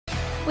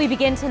We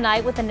begin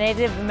tonight with the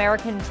Native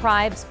American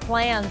tribe's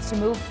plans to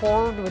move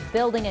forward with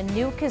building a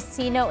new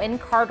casino in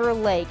Carter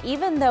Lake,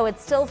 even though it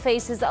still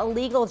faces a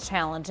legal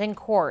challenge in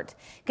court.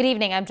 Good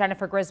evening, I'm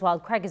Jennifer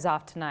Griswold. Craig is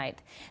off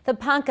tonight. The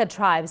Ponca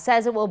Tribe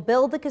says it will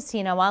build the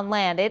casino on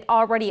land it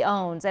already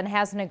owns and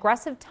has an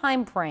aggressive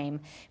time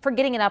frame for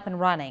getting it up and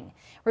running.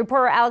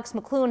 Reporter Alex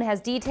McClune has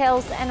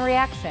details and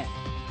reaction.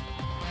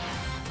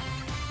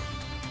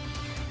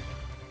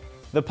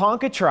 The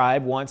Ponca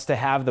Tribe wants to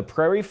have the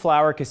Prairie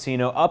Flower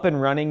Casino up and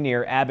running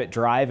near Abbott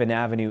Drive and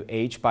Avenue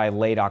H by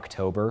late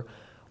October.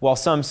 While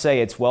some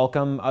say it's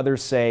welcome,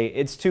 others say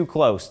it's too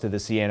close to the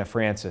Sienna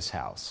Francis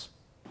house.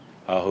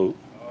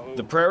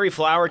 The Prairie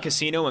Flower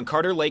Casino in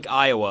Carter Lake,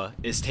 Iowa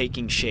is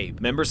taking shape.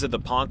 Members of the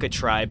Ponca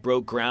Tribe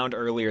broke ground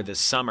earlier this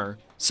summer,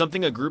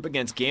 something a group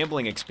against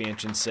gambling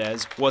expansion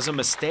says was a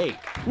mistake.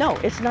 No,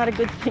 it's not a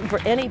good thing for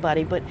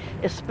anybody, but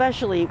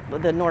especially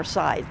the north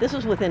side. This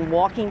is within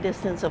walking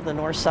distance of the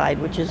north side,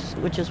 which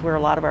is where a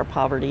lot of our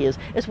poverty is.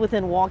 It's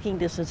within walking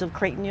distance of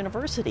Creighton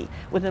University,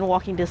 within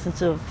walking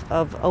distance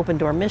of Open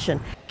Door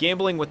Mission.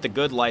 Gambling with the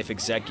Good Life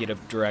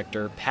executive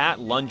director, Pat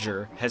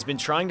Lunger, has been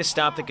trying to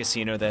stop the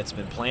casino that's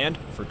been planned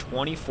for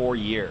 24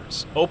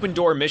 years. Open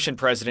Door Mission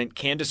president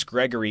Candace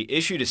Gregory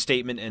issued a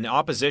statement in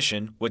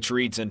opposition, which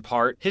reads in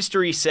part,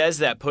 "History says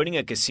that putting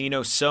a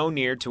casino so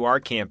near to our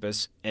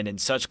campus and in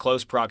such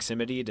close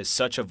proximity to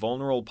such a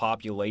vulnerable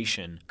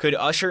population could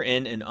usher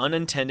in an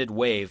unintended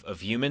wave of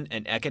human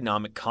and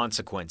economic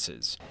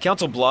consequences."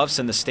 Council Bluffs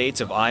and the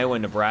states of Iowa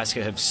and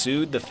Nebraska have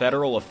sued the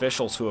federal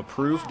officials who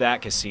approved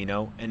that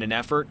casino in an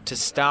effort to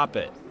stop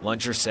it.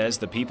 Lunger says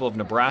the people of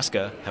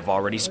Nebraska have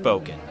already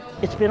spoken.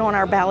 It's been on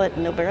our ballot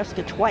in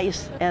Nebraska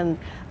twice, and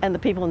the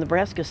people in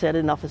Nebraska said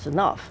enough is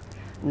enough.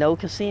 No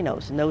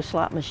casinos, no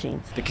slot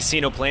machines. The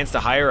casino plans to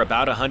hire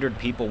about 100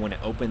 people when it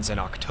opens in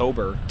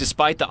October.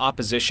 Despite the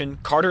opposition,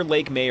 Carter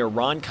Lake Mayor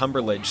Ron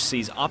Cumberledge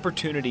sees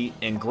opportunity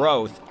and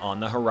growth on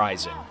the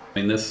horizon.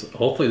 I mean,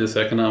 hopefully this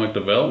economic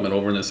development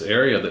over in this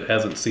area that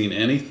hasn't seen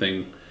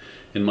anything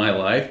in my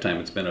lifetime.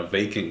 It's been a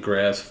vacant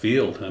grass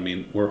field. I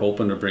mean, we're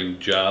hoping to bring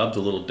jobs,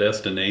 a little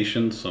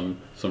destination, some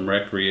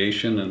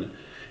recreation,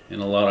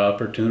 and a lot of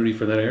opportunity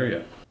for that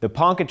area. The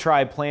Ponca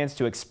Tribe plans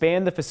to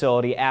expand the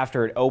facility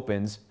after it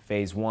opens.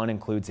 Phase 1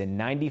 includes a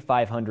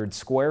 9,500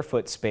 square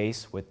foot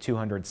space with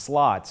 200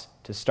 slots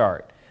to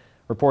start.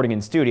 Reporting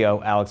in studio,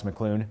 Alex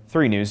McClune,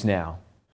 3 News Now.